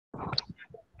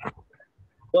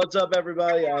What's up,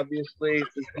 everybody? Obviously,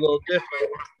 it's a little different.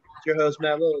 It's your host,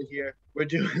 Matt Lilly here. We're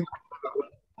doing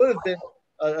would have been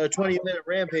a 20-minute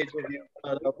Rampage review.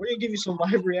 We're going to give you some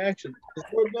live reactions. As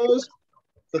Lord knows,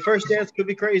 the first dance could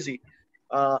be crazy.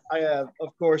 I have, of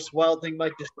course, Wild Thing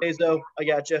Mike DeSpazo. I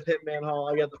got Jeff Hitman Hall.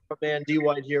 I got the front man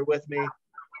Dwight here with me.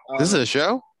 This is a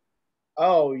show?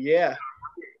 Oh, yeah.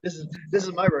 This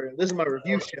is my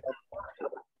review show.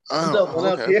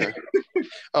 Oh, okay.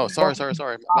 Oh, sorry.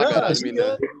 My bad. I didn't mean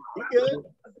to. You good.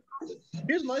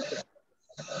 Here's my thing.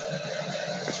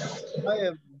 I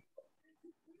have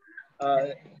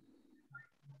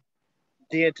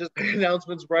the anticipated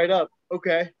announcements right up.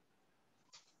 Okay.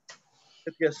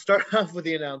 Let's get start off with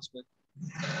the announcement.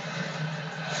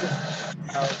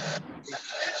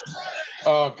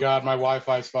 Oh, God, my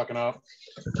Wi-Fi's fucking up.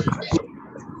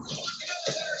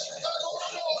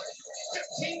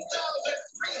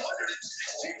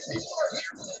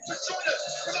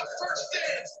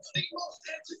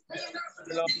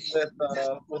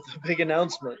 With a big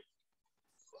announcement.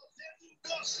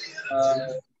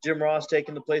 Jim Ross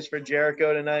taking the place for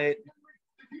Jericho tonight.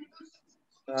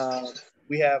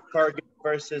 We have Cargill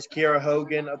versus Kiera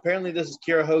Hogan. Apparently, this is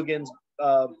Kiera Hogan's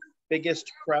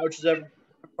biggest crowd she's ever been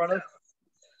in front of.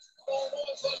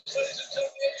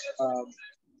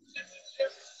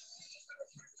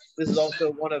 This is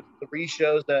also one of 3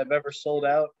 shows that have ever sold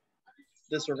out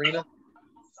this arena.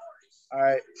 All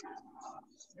right.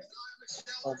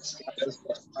 Oh, my God, this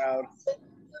is proud.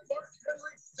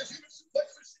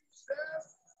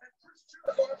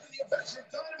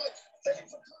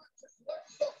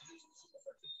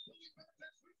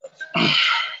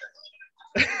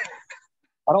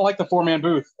 I don't like the 4-man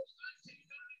booth.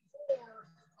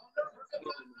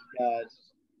 God,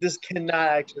 this cannot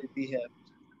actually be him.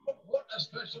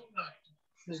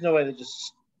 There's no way to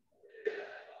just.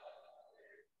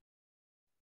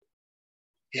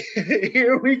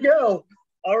 Here we go.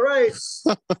 All right.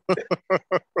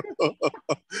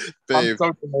 Babe. I'm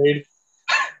so delayed.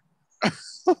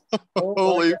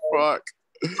 Holy fuck.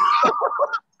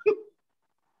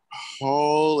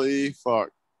 Holy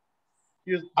fuck.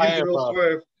 Here's the real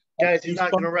swerve. Guys, he's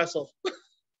not going to wrestle.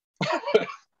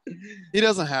 He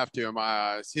doesn't have to in my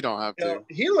eyes. He don't have to.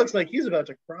 He looks like he's about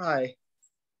to cry.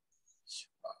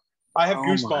 I have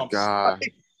goosebumps. Oh, my God.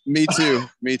 Me too.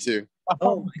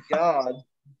 Oh, my God.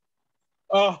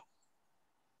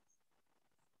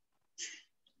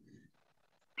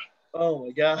 Oh,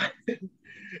 my God.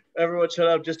 Everyone shut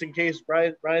up just in case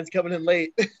Ryan's coming in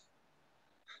late.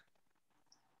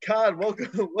 Codd, welcome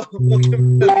to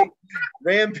the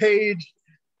Rampage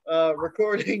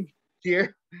recording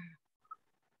here.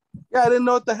 Yeah, I didn't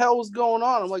know what the hell was going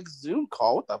on. I'm like, Zoom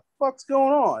call? What the fuck's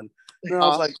going on? And I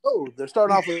was like, oh, they're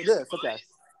starting off with this. Okay.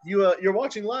 You're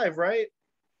watching live, right?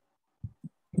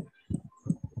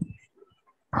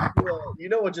 You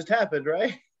know what just happened,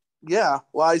 right? Yeah.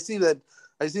 Well, I see that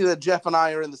Jeff and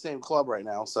I are in the same club right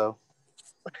now, so.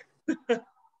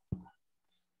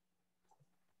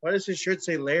 Why does his shirt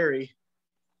say Larry?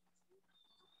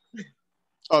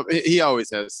 Oh, he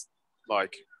always has,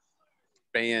 like,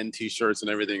 band T-shirts and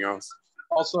everything else.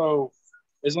 Also,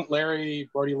 isn't Larry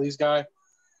Brody Lee's guy?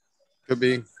 Could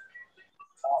be.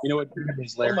 You know what?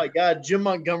 He's Larry. Oh, my God. Jim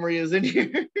Montgomery is in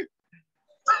here.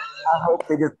 I hope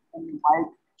they just mic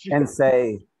and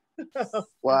say,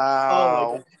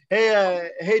 Wow. Oh,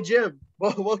 hey, Jim.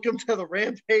 Welcome to the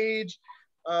Rampage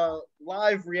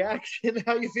live reaction.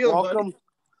 How you feeling, buddy?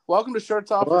 Welcome to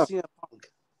Shirts Off with CM Punk.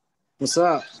 what's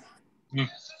up?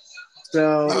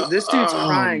 So this dude's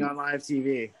crying on live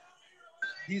TV.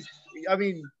 Dude,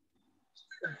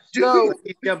 So,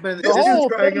 this dude's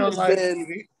crying on live been-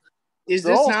 TV. Is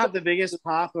this not the biggest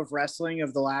pop of wrestling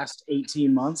of the last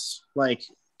 18 months? Like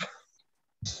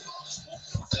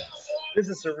This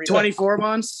is surreal. 24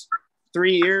 months,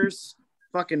 3 years,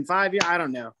 fucking 5 years. I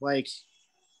don't know. Like,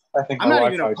 I think I'm my not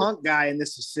even a Wi-Fi Punk guy, and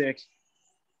this is sick.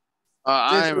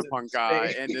 I am a Punk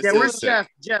guy, and this Where's is Jeff?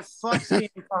 Jeff, fuck CM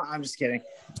Punk. I'm just kidding.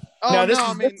 Oh, This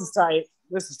is tight.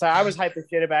 This is tight. I was hyping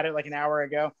shit about it like an hour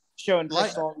ago, showing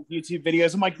Crystal YouTube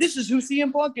videos. I'm like, this is who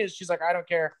CM Punk is. She's like, I don't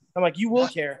care. I'm like, you will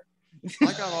care.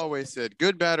 like I've always said,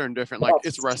 good, bad, or indifferent. Like,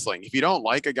 it's wrestling. If you don't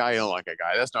like a guy, you don't like a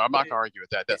guy. I'm not gonna argue with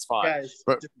that. That's fine. Guys,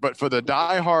 But for the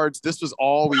diehards, this was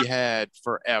all we had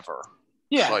forever.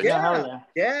 Yeah, Like,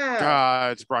 yeah.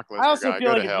 God, it's Brock Lesnar. I also guy. feel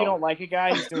Go like to if hell. you don't like a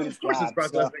guy, he's doing his Of course, job. it's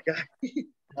Brock so. Lesnar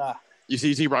guy. You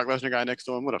see Brock Lesnar guy next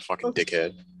to him? What a fucking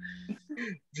dickhead.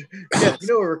 Yeah, you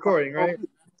know we're recording, right?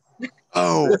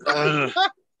 Oh.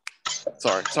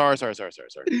 Sorry.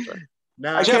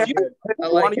 Nah, I can't- I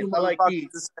like it. I like heat.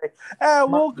 Hey,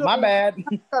 we'll go. My bad.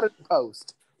 Got it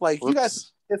post. Like, you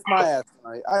guys It's my ass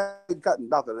tonight. I got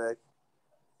nothing, Nick.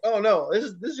 Oh no, this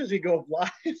is just gonna go live.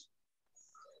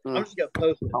 I'm just gonna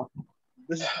post it.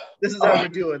 This is how we're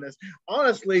doing this.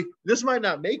 Honestly, this might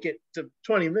not make it to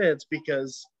 20 minutes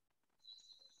because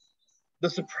the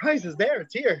surprise is there.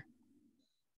 It's here.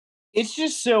 It's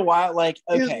just so wild. Like,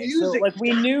 okay, so like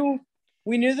we knew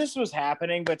this was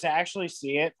happening, but to actually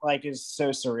see it like is so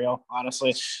surreal,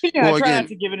 honestly. Yeah, well, I try not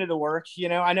to give into the work, you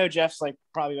know. I know Jeff's like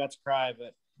probably about to cry,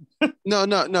 but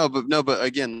but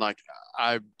again, like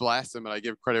I blast him and I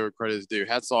give credit where credit is due.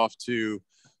 Hats off to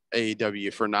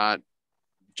AEW for not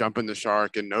jumping the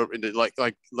shark and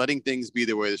like letting things be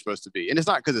the way they're supposed to be. And it's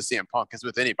not because of CM Punk, it's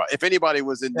with anybody. If anybody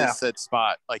was in this said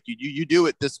spot, like you do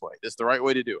it this way. This is the right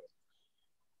way to do it.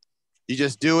 You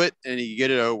just do it and you get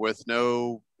it over with.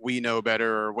 No, we know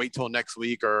better, or wait till next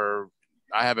week, or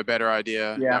I have a better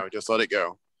idea. Yeah. No, just let it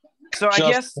go. So I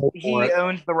guess he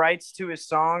owns the rights to his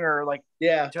song, or like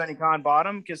Tony Khan bought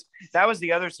him, because that was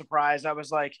the other surprise. I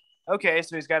was like, okay,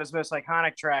 so he's got his most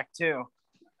iconic track too.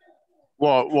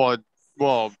 Well,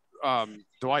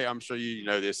 Dwight, I'm sure you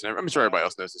know this, and I'm sure everybody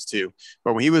else knows this too.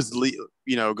 But when he was, going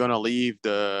to leave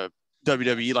the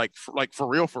WWE, like for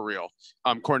real,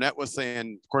 Cornette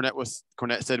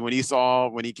said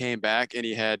when he came back and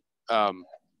he had,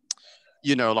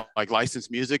 like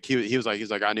licensed music, he was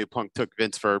like, I knew Punk took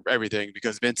Vince for everything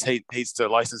because Vince hates to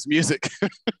license music.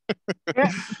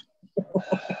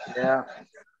 Yeah,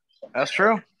 that's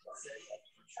true.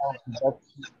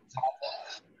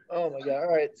 Oh my god!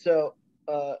 All right, so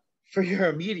for your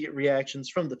immediate reactions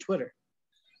from the Twitter,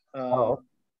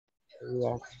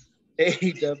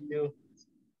 AEW.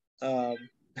 Now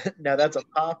that's a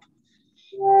pop.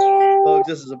 Folks,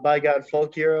 this is a by God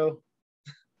folk hero.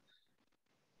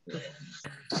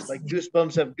 Like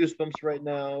goosebumps have goosebumps right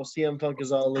now. CM Punk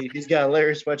is all elite. He's got a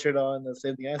Larry sweatshirt on. That's the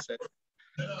same thing I said.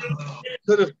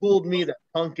 Could have fooled me that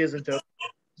Punk isn't over.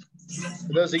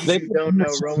 For those of you who don't know,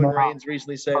 Roman Reigns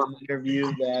recently said in an interview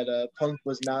that Punk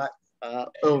was not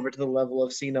over to the level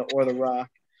of Cena or The Rock.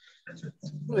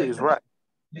 He's right.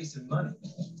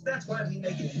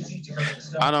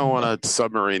 I don't want to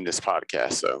submarine this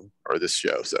podcast, or this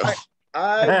show. So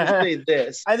I would say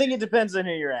this. I think it depends on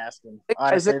who you're asking.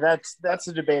 Honestly, that's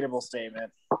a debatable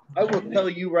statement. I will tell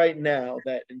you right now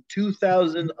that in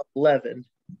 2011,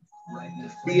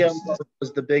 CM Punk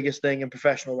was the biggest thing in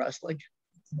professional wrestling.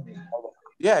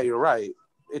 Yeah, you're right.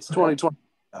 It's 2020.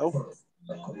 Oh.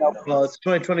 Well, it's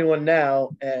 2021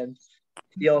 now, and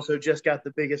he also just got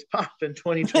the biggest pop in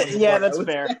 2020. Yeah, that's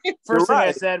fair. First thing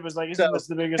I said was like, isn't this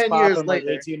the biggest pop in like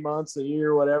 18 months, a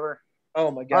year, whatever?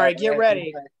 Oh my god! All right, get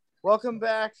ready. Welcome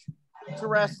back to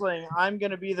wrestling. I'm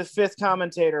going to be the 5th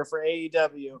commentator for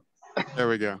AEW. There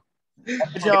we go.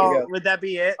 Would that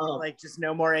be it? Like, just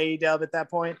no more AEW at that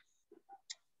point?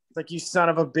 Like, you son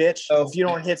of a bitch! If you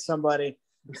don't hit somebody.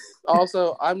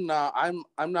 Also, I'm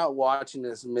not watching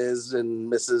this Ms.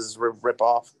 and Mrs.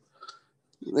 ripoff.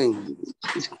 I don't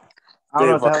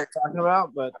know what the hell you're talking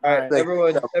about, but all right,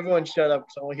 everyone, shut up!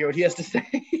 So I want to hear what he has to say.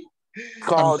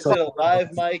 Called a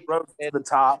live mic at the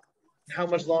top. How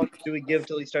much longer do we give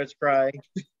till he starts crying?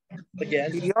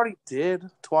 Again? He already did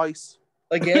twice.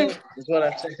 Again is what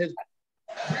I said.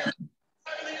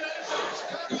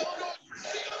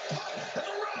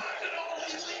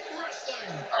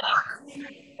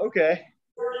 Okay.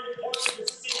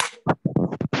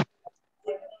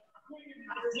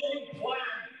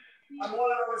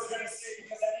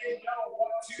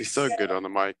 He's so good on the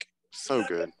mic. So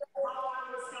good.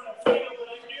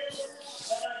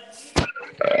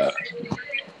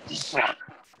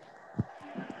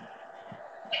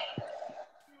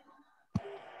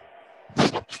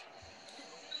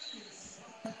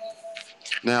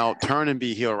 Now turn and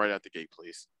be heel right out the gate,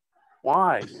 please.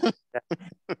 Why?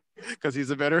 Because he's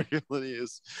a better heel than he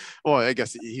is. Well, I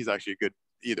guess he's actually good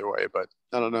either way, but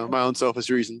I don't know. My own selfish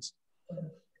reasons.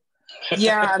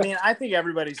 Yeah, I mean, I think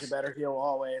everybody's a better heel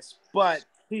always, but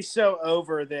he's so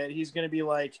over that he's going to be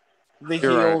like the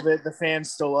heel that the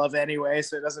fans still love anyway,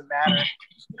 so it doesn't matter.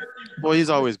 Well, he's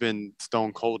always been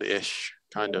Stone Cold-ish,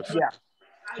 kind of. Yeah.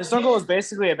 The Stone Cold was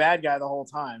basically a bad guy the whole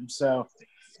time, so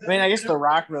I mean, I guess The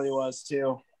Rock really was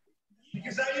too.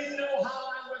 Because I didn't know how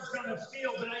I was going to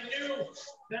feel, but I knew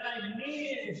that I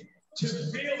needed to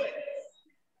feel it.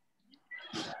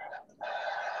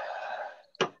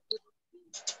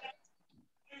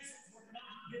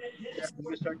 I'm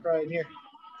going to start crying here.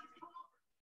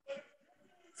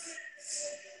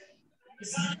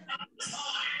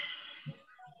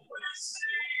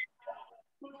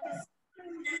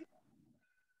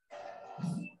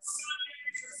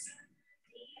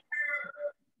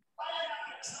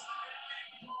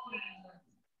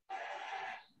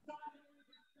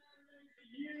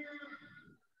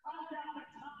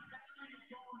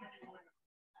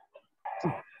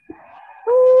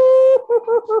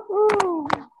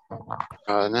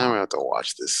 Now we have to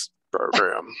watch this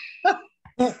program.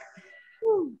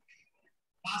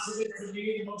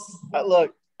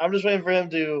 Look, I'm just waiting for him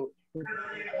to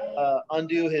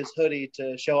undo his hoodie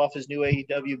to show off his new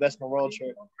AEW Best in the World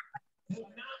shirt.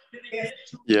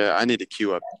 Yeah, I need to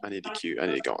queue up. I need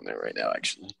to go on there right now,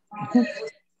 actually.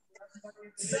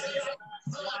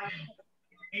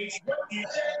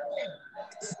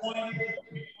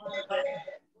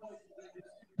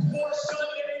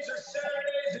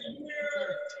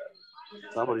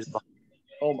 Somebody's.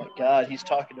 Oh my God, he's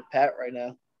talking to Pat right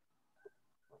now.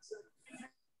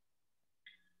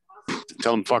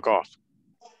 Tell him fuck off.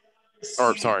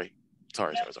 Or sorry.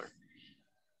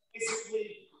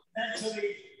 Physically,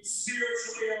 mentally,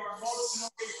 spiritually, or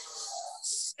emotionally.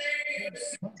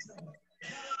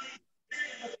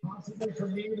 Possibly for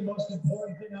me, the most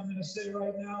important thing I'm going to say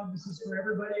right now, this is for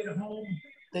everybody at home.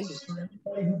 This is for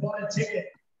everybody who bought a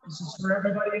ticket. This is for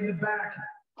everybody in the back.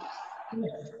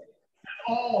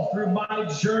 All through my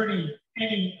journey,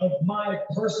 any of my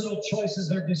personal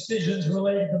choices or decisions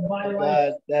related to my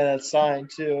life. That sign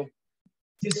too.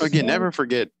 Again, never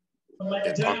forget.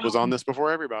 Punk was on this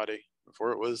before everybody.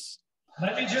 Before it was.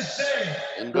 Let me just say.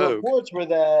 In the vogue. reports were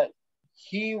that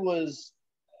he was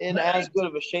in as good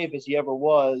of a shape as he ever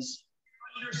was.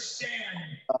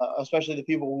 Understand. Especially the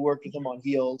people who worked with him on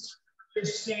heels.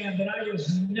 Understand that I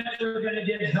was never going to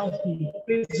get healthy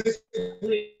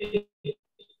physically.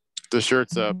 The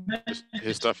shirt's up.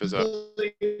 His stuff is up.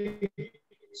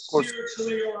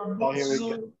 Spiritually or Oh, here we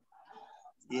emotionally. go.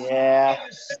 Yeah.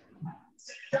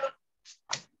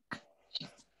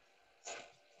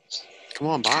 Come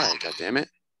on by, goddammit.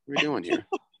 What are we doing here?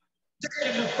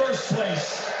 In the first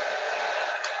place.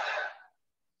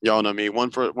 Y'all know me.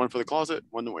 One for the closet,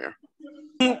 one to wear.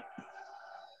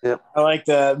 Yep. I like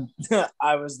that.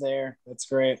 I was there. That's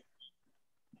great.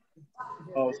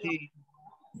 Oh, he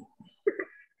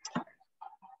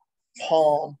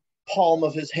palm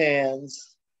of his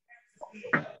hands.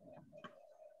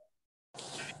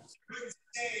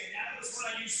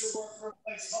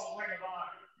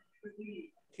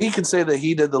 He could say that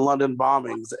he did the London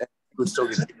bombings and he would still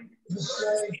get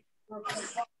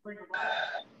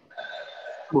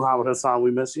Muhammad Hassan,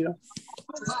 we miss you.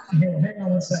 Hang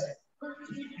on one second.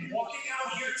 Walking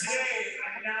out here today, I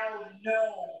now know.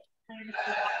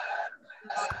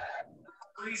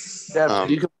 Jeff,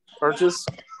 you can purchase.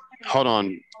 Hold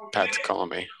on. Pat's calling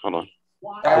me. Hold on.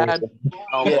 Yeah,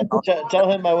 tell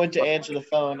him I went to answer the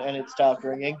phone and it stopped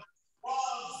ringing.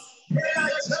 Can I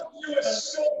tell you a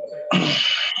story?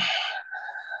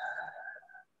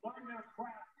 Learn their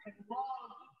craft and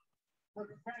love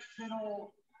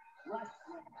professional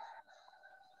wrestling.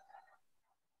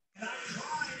 And I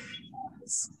tried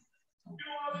to do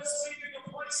all this thing in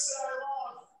the place that I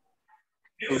love.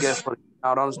 And guess what?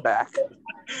 Out on his back. I knew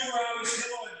where I was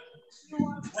going. When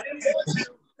it was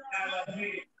now me.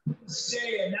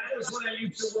 Stay, and that was when I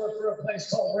used to work for a place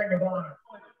called Ring of Honor.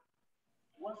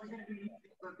 Wasn't going to be easy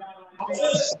for a guy like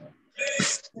this.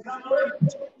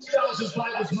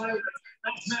 2005 was my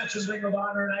last match in Ring of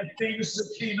Honor, and I famously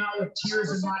came out with tears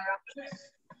in my eyes.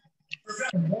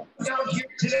 Walking out here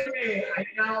today, I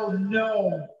now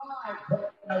know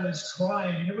I was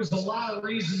crying. There was a lot of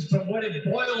reasons, but what it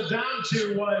boiled down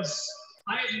to was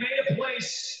I had made a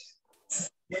place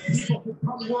where people could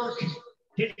come work,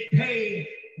 get paid,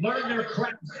 learn their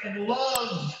craft, and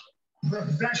love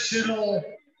professional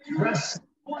wrestling.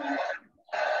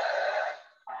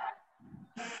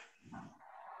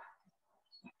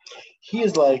 He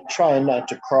is like trying not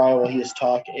to cry while he is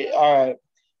talking. All right,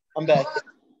 I'm back.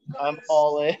 I'm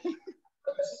all in.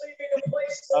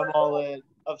 I'm all in.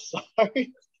 I'm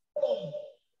sorry.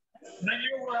 And I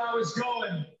knew where I was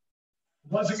going. It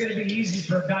wasn't going to be easy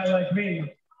for a guy like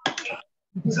me.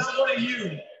 Because I'm one of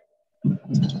you.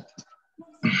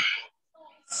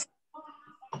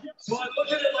 So I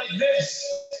look at it like this.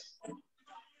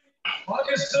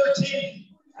 August 13th,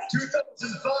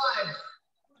 2005,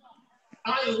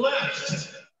 I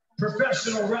left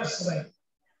professional wrestling.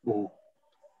 Ooh.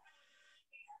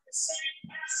 The same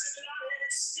passion that I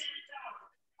had stamped out.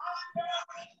 I'm back.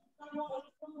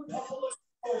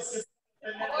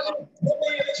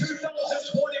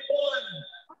 2021.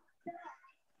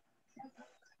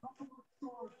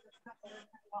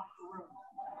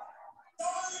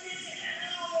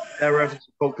 That reference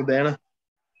to Colt Cabana.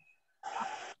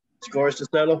 Scores to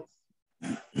settle.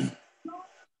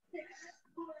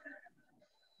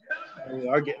 We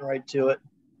are getting right to it.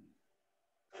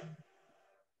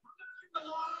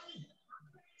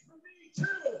 A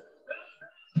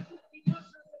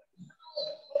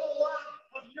lot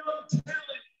of young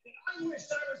talent that I wish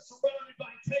I was surrounded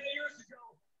by 10 years ago.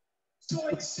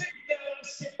 I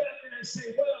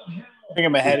think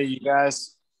I'm ahead of you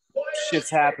guys. Shit's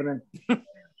happening.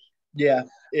 Yeah,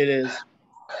 it is.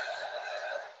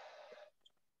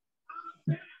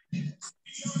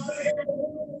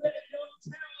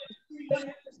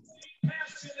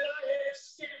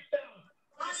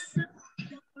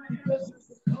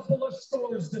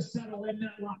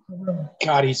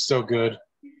 God, he's so good.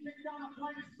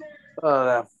 Oh,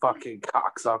 that fucking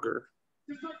cocksucker.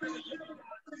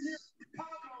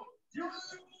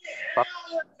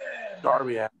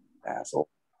 Darby, asshole.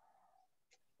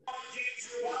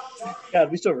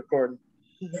 God, we still recording.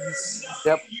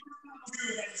 Yep.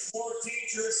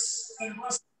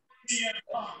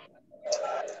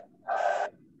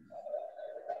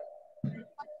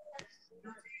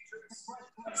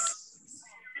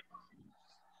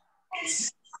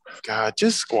 God,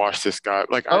 just squash this guy.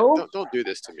 Like, don't do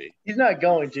this to me. He's not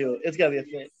going to. It's got to be a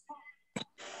thing.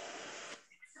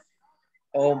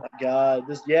 Oh, my God.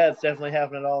 It's definitely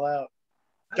happening all out.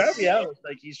 Darby Allin looks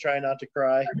like he's trying not to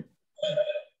cry.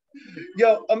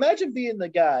 Yo, imagine being the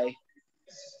guy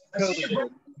to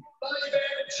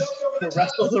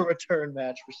wrestle the return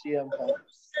match for CM Punk.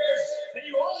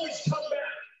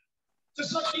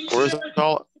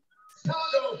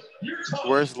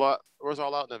 Where's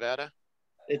All Out Nevada?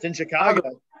 It's in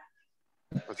Chicago.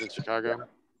 It's in Chicago.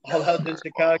 All Out in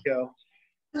Chicago.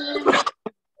 I'm going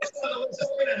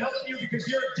to help you because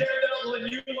you're a daredevil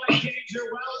and you like danger.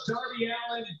 Well, Darby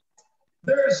Allin,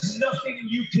 there's nothing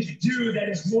you can do that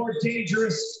is more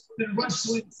dangerous than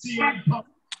wrestling CM Punk.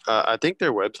 I think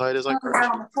their website is like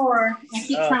crashed. I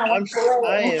am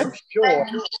sure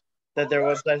that their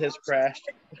website has crashed.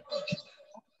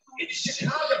 It's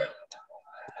Chicago.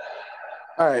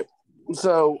 All right,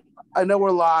 so I know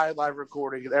we're live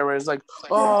recording, and everybody's like,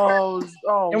 "Oh,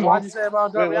 what'd you say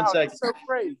about Darby Allin? It's so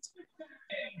great."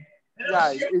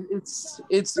 Guys,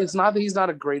 it's not that he's not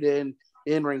a great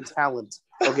in-ring talent.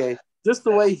 Okay, just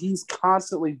the way he's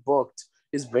constantly booked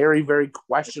is very, very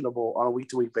questionable on a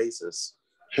week-to-week basis.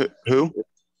 Who?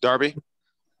 Darby?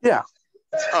 Yeah.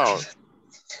 Oh.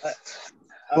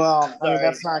 Well, I mean,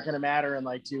 that's not going to matter in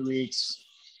like 2 weeks.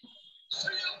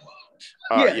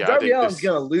 Darby Allin's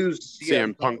going to lose to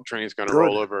CM Punk train's going to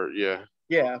roll over. Yeah.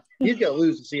 Yeah, he's going to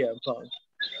lose to CM Punk.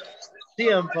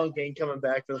 CM Punk ain't coming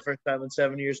back for the first time in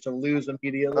 7 years to lose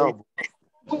immediately. Oh.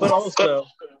 But also,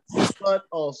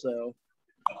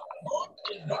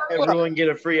 everyone get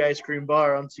a free ice cream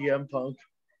bar on CM Punk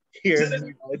here in the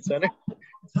United Center.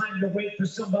 Time to wait for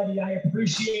somebody. I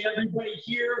appreciate everybody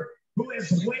here who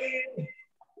has weighed.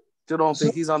 Still don't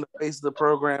think he's on the face of the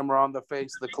program or on the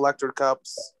face of the collector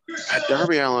cups.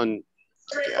 Darby Allin,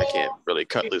 I can't really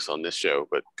cut loose on this show,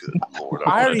 but good Lord,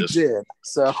 I already did.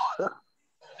 So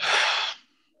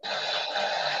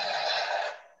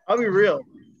I'll be real.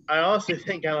 I honestly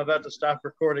think I'm about to stop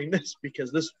recording this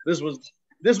because this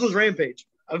was Rampage.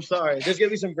 I'm sorry. There's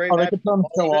gonna be some great. They can turn the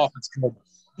show off. It's good.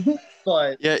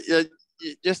 But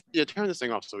turn this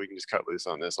thing off so we can just cut loose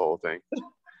on this whole thing.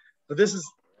 But this is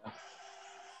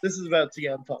about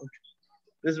CM Punk.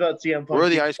 This is about CM Punk. Where are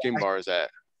the ice cream bars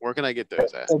at? Where can I get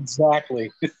those at?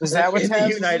 Exactly. Is that what's in the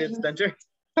happening? United Center?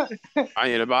 I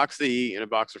need a box to eat and a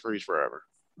box of freeze forever.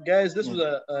 Guys, this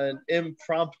was an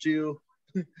impromptu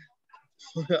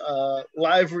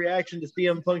live reaction to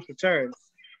CM Punk's return.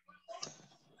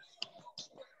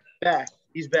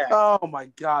 He's back. oh my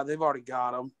God, they've already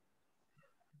got him.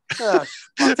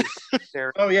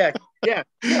 Oh yeah,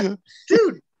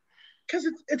 dude. Because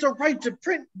it's a right to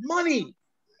print money.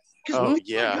 Oh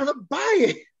yeah, gonna buy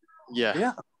it.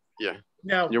 Yeah.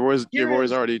 Now your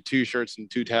boy's already 2 shirts and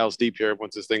 2 towels deep here.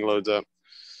 Once this thing loads up,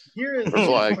 here is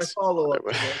my follow-up.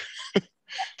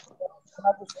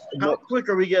 How quick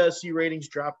are we gonna see ratings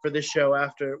drop for this show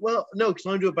after? Well, no, because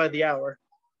I'm gonna do it by the hour.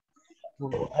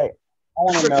 Hey, I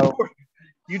want to know.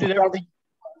 You did everything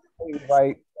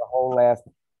right the whole last.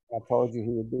 I told you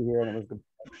he would be here, and it was good.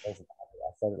 I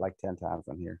said it like 10 times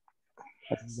on here.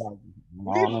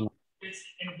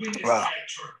 Wow.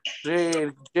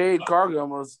 Jade Cargill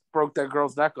almost broke that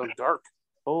girl's neck on Dark.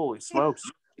 Holy smokes!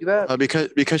 See that?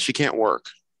 Because she can't work.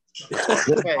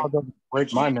 Hey.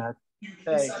 Break my neck.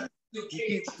 Hey,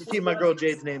 you keep my girl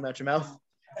Jade's name out your mouth.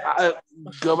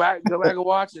 Go back and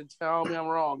watch it. Tell me I'm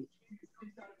wrong.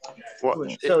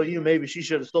 What? Tell you maybe she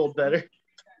should have sold better.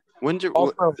 When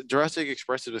Jurassic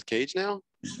Express is with Cage now?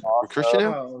 With Christian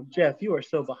now? Oh, Jeff, you are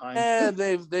so behind.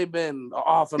 They've been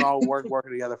off and on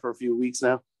working together for a few weeks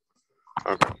now.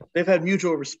 Okay. They've had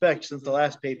mutual respect since the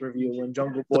last pay-per-view when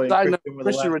Jungle Boy and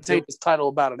Christian retained his title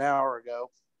about an hour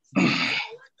ago,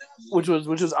 which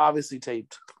was obviously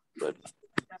taped. But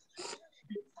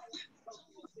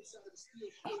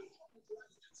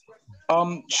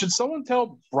Should someone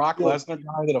tell Brock Lesnar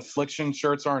guy that Affliction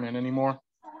shirts aren't in anymore?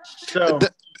 So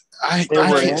I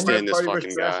can't stand this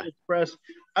fucking guy. Express.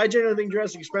 I genuinely think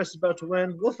Jurassic Express is about to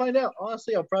win. We'll find out.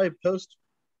 Honestly, I'll probably post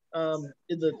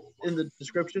in the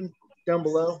description down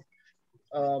below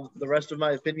the rest of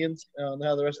my opinions on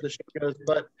how the rest of the show goes.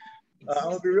 But I'm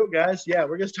gonna be real, guys. Yeah,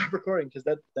 we're gonna start recording because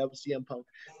that was CM Punk.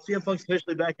 CM Punk's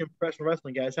officially back in professional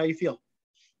wrestling, guys. How you feel?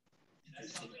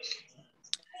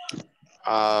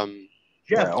 Jeff,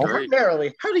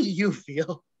 primarily, how do you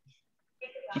feel?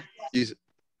 Me?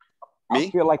 I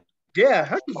feel like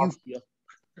how do you feel?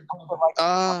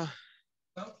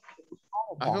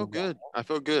 I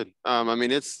feel good. I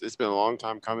mean, it's been a long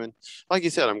time coming. Like you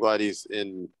said, I'm glad he's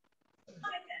in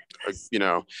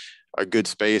a good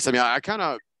space. I mean, I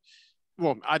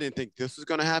didn't think this was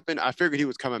going to happen. I figured he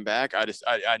was coming back. I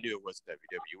knew it was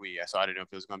WWE, so I didn't know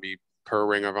if it was going to be per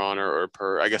Ring of Honor or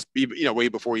per, I guess, way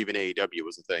before even AEW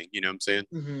was a thing. You know what I'm saying?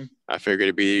 Mm-hmm. I figured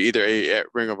it'd be either a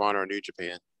Ring of Honor or New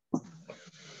Japan.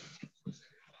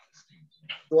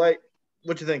 Dwight,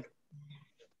 what you think?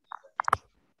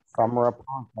 Summer of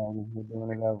Punk, man. We're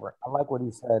doing it over. I like what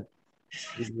he said.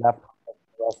 He left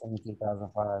wrestling in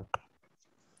 2005.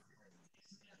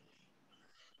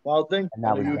 Wild thing. I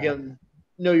know you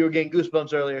were getting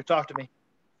goosebumps earlier. Talk to me.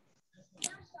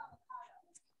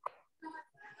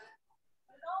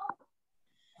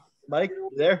 Mike, you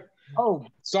there? Oh,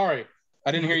 sorry.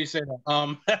 I didn't hear you say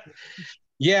that.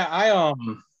 Yeah,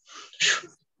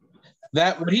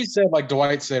 that what he said, like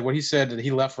Dwight said, what he said that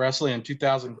he left wrestling in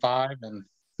 2005 and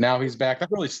now he's back.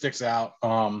 That really sticks out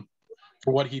for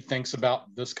what he thinks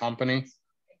about this company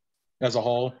as a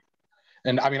whole.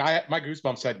 And I mean, my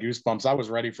goosebumps had goosebumps. I was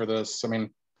ready for this. I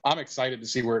mean, I'm excited to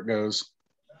see where it goes.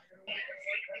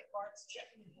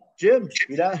 Jim,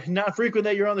 you're not frequent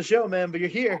that you're on the show, man, but you're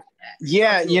here.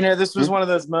 Yeah, this was one of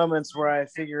those moments where I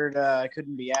figured I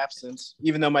couldn't be absent,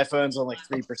 even though my phone's on like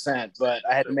 3%, but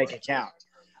I had to make it count.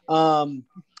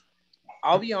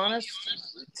 I'll be honest,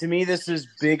 to me, this is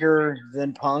bigger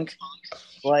than Punk.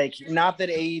 Like, not that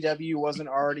AEW wasn't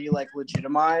already like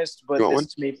legitimized, but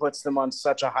this to me puts them on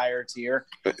such a higher tier.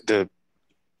 I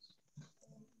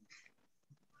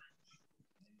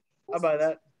buy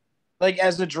that. Like,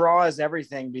 as a draw as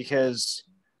everything, because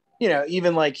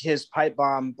even like his pipe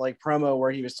bomb like promo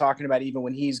where he was talking about even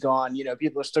when he's gone,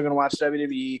 people are still going to watch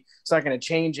WWE. It's not going to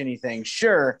change anything,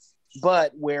 sure,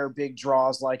 but where big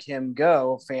draws like him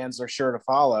go, fans are sure to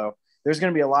follow. There's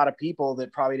going to be a lot of people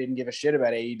that probably didn't give a shit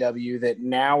about AEW that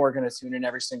now are going to tune in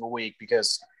every single week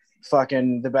because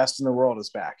fucking the best in the world is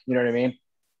back. You know what I mean?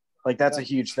 Like, that's a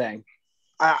huge thing.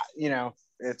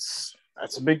 That's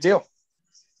a big deal.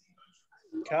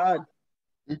 God,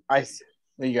 you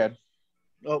good?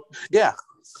 Oh yeah.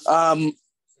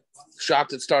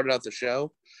 Shocked it started out the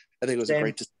show. I think it was a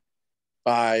great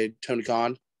by Tony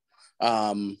Khan.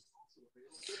 I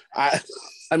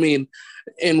mean,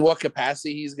 in what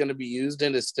capacity he's going to be used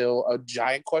in is still a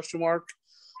giant question mark.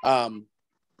 And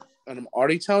I'm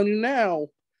already telling you now,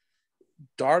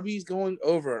 Darby's going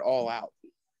over it all out.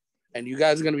 And you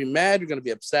guys are going to be mad. You're going to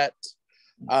be upset.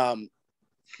 But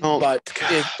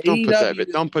if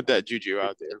don't put that juju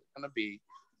out there. Going to be,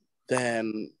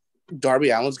 then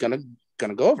Darby Allin's going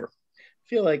to go over. I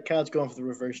feel like Codd's going for the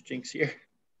reverse jinx here.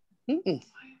 No,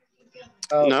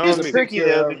 it's tricky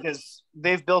though because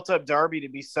they've built up Darby to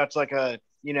be such like a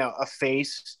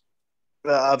face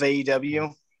of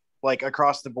AEW, like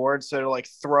across the board. So to like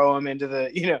throw him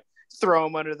into throw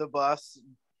him under the bus,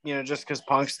 just because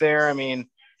Punk's there. I mean,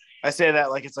 I say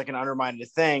that like it's like an undermined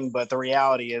thing, but the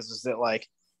reality is that like,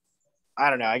 I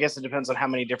don't know. I guess it depends on how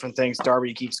many different things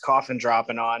Darby keeps coffin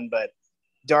dropping on, but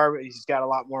Darby's got a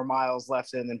lot more miles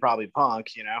left in than probably Punk,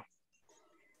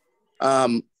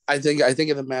 I think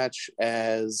of the match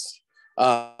as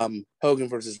Hogan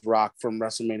versus Rock from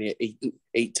WrestleMania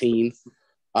 18.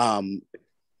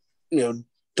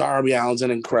 Darby Allin's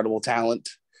an incredible talent.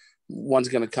 One's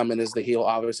going to come in as the heel,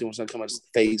 obviously. One's going to come as the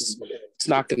face. It's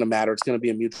not going to matter. It's going to be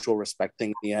a mutual respect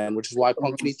thing in the end, which is why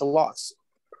Punk can eat the loss.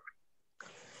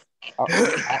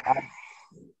 I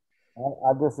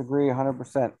disagree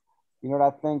 100%. You know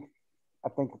what I think? I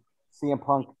think CM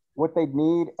Punk, what they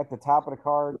need at the top of the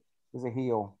card is a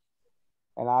heel.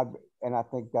 And I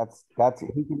think that's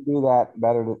he can do that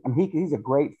better than he's a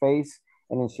great face,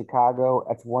 and in Chicago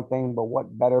that's one thing, but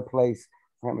what better place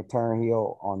for him to turn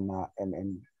heel on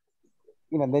and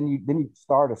then you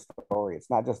start a story. It's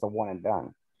not just a one and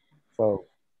done. So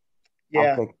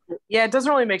it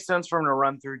doesn't really make sense for him to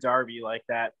run through Darby like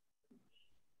that.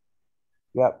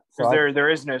 Yep. So there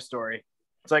is no story.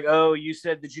 It's like, oh, you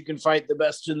said that you can fight the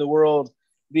best in the world,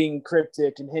 being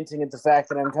cryptic and hinting at the fact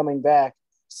that I'm coming back.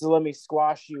 So let me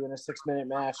squash you in a 6-minute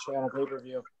match on a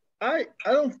pay-per-view. I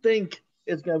don't think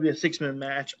it's going to be a 6-minute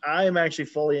match. I am actually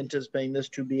fully anticipating this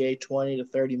to be a 20 to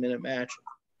 30-minute match.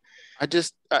 I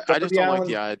just don't like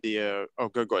the idea. Oh,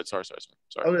 go ahead. Sorry. I was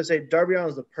going to say Darby Allin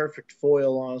is the perfect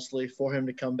foil, honestly, for him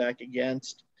to come back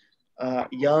against.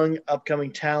 Young,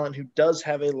 upcoming talent who does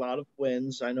have a lot of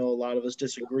wins. I know a lot of us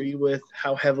disagree with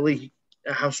how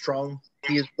strong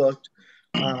he is booked,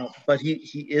 but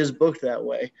he is booked that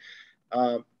way.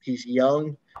 He's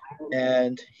young,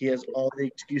 and he has all the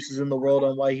excuses in the world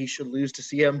on why he should lose to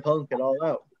CM Punk at All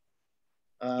Out.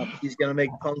 He's going to make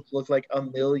Punk look like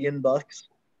 $1 million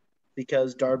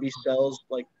because Darby sells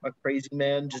like a crazy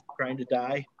man just trying to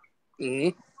die.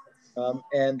 Mm-hmm.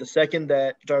 And the second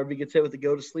that Darby gets hit with the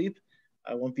go to sleep,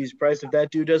 I won't be surprised if that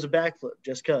dude does a backflip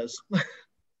just because.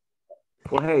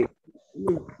 Well, hey,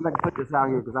 let me put this out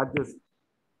here because I'm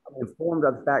informed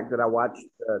of the fact that I watched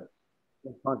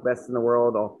Punk Best in the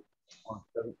World on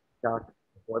TikTok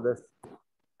before this,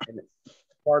 and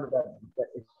part of that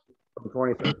is from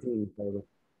 2013. So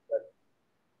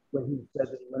when he said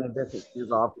that he went to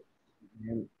his off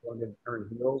and wanted to turn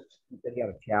heel, he said he had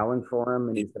a challenge for him,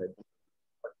 and he said,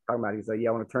 "What are you talking about?" He said, "Yeah,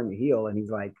 I want to turn you heel," and he's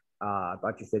like, "I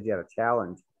thought you said you had a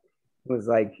challenge." It was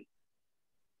like,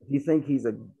 if you think he's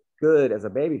good as a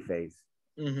babyface,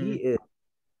 he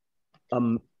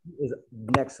is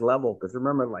next level. Because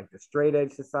remember, like the Straight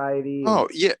Edge Society.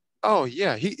 He's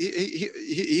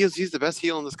the best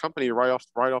heel in this company right off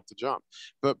the jump.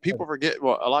 But people forget.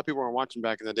 Well, a lot of people weren't watching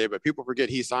back in the day, but people forget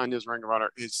he signed his Ring of Honor.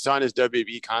 He signed his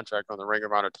WWE contract on the Ring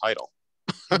of Honor title.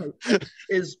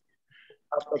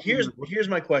 Here's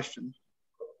my question.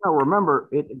 No, remember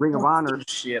it. Ring of Honor.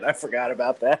 Shit, I forgot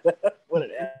about that. What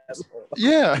an asshole.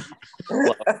 Yeah.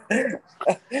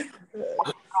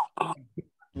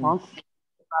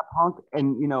 Punk,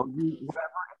 and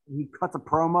he cuts a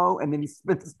promo, and then he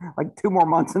spends like 2 more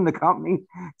months in the company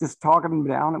just talking him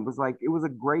down. It was a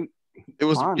great. It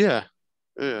was month. Yeah.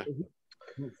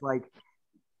 It's like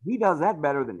he does that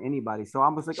better than anybody. So I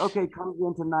was like, okay, comes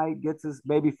in tonight, gets his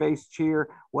babyface cheer,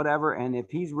 whatever, and if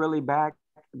he's really back,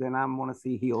 then I want to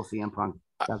see heel CM Punk.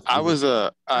 I was oh,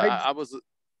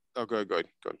 go ahead.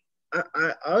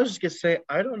 I was just gonna say,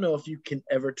 I don't know if you can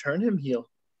ever turn him heel.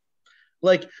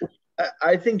 Like,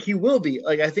 I think he will be.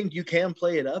 Like, I think you can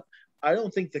play it up. I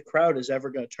don't think the crowd is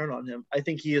ever going to turn on him. I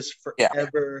think he is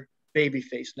forever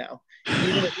babyface now.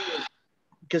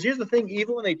 Because here's the thing: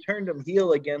 even when they turned him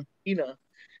heel against Cena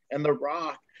and The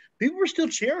Rock, people were still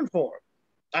cheering for him.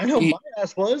 I know my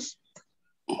ass was.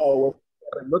 Oh,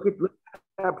 look at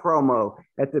that promo.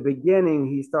 At the beginning,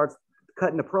 he starts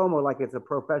cutting the promo like it's a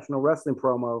professional wrestling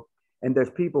promo, and there's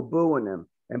people booing him.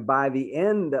 And by the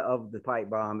end of the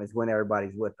pipe bomb is when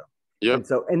everybody's with him.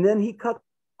 Yep. And then he cuts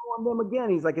on them again.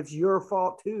 He's like, it's your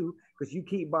fault too, because you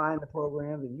keep buying the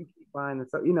programs and you keep buying the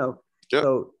stuff, Yep.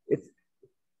 So it's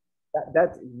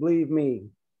that's believe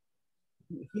me,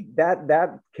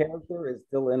 that character is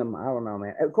still in him. I don't know,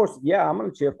 man. Of course, I'm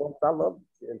gonna cheer for him. I love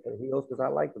cheering for heels because I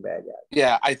like the bad guys.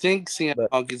 Yeah, I think CM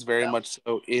Punk is very much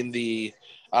so in the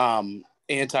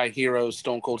anti-hero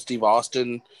Stone Cold Steve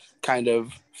Austin kind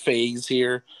of phase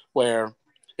here, where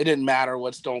it didn't matter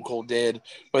what Stone Cold did,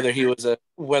 whether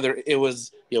it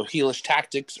was heelish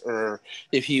tactics or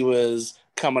if he was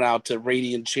coming out to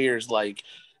radiant cheers, like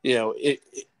it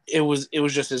was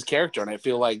just his character, and I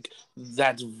feel like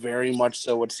that's very much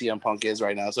so what CM Punk is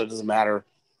right now. So it doesn't matter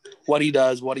what he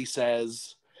does, what he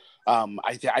says.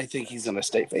 I think he's gonna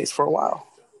stay face for a while.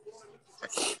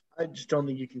 I just don't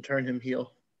think you can turn him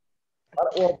heel.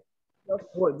 Well,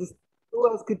 just who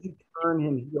else could you turn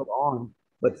him heel on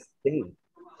but Sting?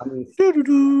 I mean,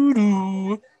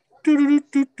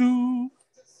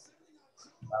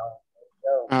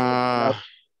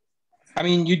 I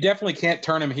mean, you definitely can't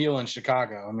turn him heel in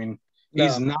Chicago. I mean,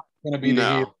 he's not going to be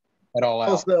the heel at all.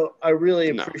 Also, I really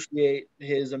appreciate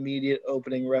his immediate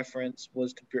opening reference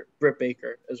was to Britt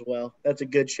Baker as well. That's a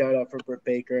good shout out for Britt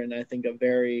Baker, and I think a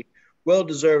very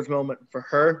well-deserved moment for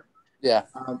her. Yeah.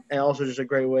 And also just a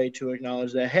great way to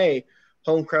acknowledge that, hey,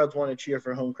 home crowds want to cheer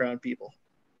for home crowd people.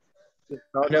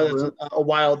 I know that's a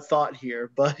wild thought here,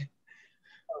 but a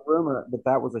rumor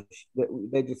that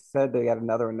they just said they got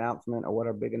another announcement or what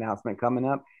a big announcement coming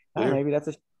up. Maybe that's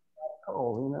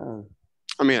who knows?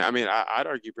 I mean, I'd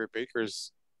argue Britt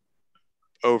Baker's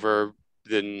over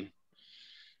than.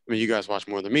 I mean, you guys watch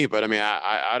more than me, but I mean,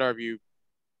 I'd argue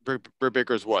Britt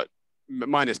Baker's what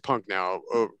minus Punk now,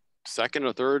 second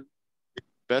or third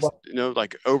best.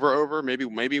 Like over maybe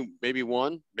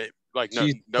one. Like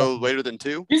no later than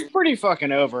 2. He's pretty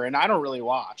fucking over, and I don't really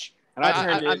watch. And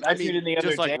I tuned in the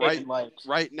other day.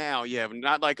 Right now, yeah,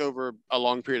 not like over a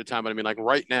long period of time, but I mean, like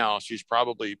right now, she's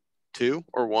probably 2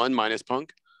 or 1 minus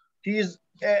Punk. She's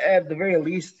at the very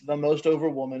least the most over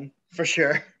woman for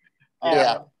sure.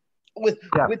 With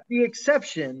the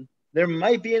exception, there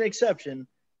might be an exception.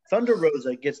 Thunder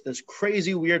Rosa gets this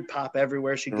crazy weird pop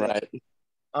everywhere she goes. Right.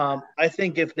 I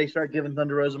think if they start giving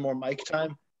Thunder Rosa more mic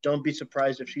time, don't be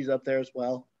surprised if she's up there as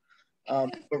well.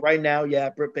 But right now,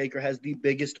 Britt Baker has the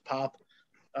biggest pop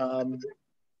out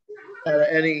of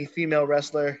any female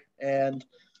wrestler. And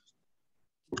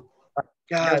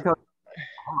God,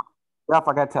 Ralph,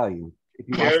 I gotta tell you, if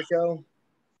you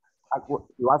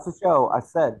watch the show, I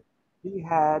said he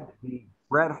had the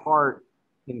Bret Hart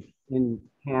in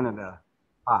Canada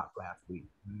pop last week.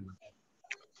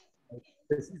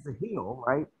 This is a heel,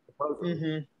 right?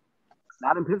 Mm-hmm.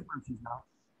 Not in Pittsburgh, she's not.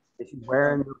 And she's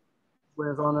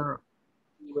wears on her.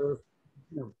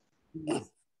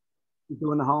 She's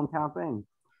doing the hometown thing,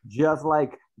 just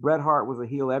like Bret Hart was a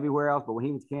heel everywhere else, but when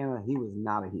he was Canada, he was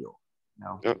not a heel.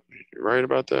 No, yep, you're right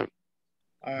about that.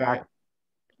 All right.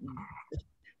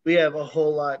 We have a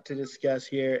whole lot to discuss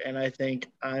here, and I think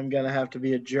I'm gonna have to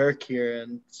be a jerk here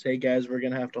and say, guys, we're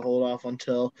gonna have to hold off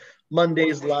until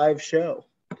Monday's live show.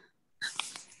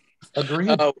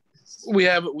 Agreed. We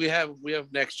have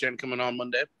Next Gen coming on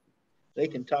Monday. They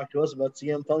can talk to us about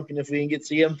CM Punk, and if we can get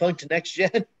CM Punk to Next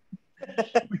Gen,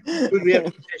 would we have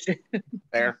a petition?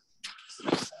 Fair.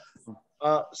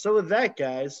 So with that,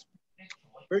 guys,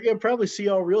 we're gonna probably see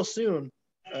y'all real soon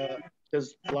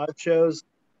because live shows,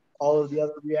 all of the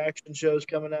other reaction shows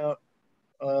coming out.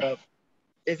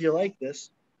 If you like this,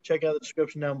 check out the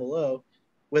description down below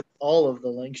with all of the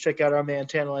links. Check out our man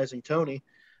Tantalizing Tony.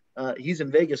 He's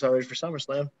in Vegas already for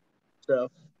SummerSlam.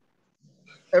 So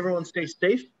everyone stay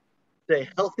safe, stay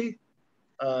healthy.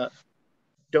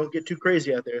 Don't get too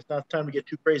crazy out there. It's not time to get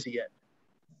too crazy yet.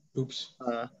 Oops.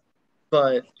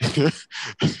 But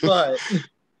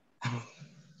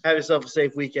have yourself a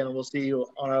safe weekend, and we'll see you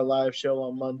on our live show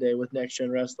on Monday with Next Gen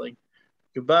Wrestling.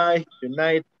 Goodbye. Good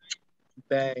night.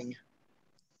 Bang.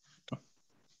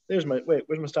 Where's my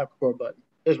stop record button?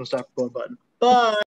 There's my stop record button. Bye.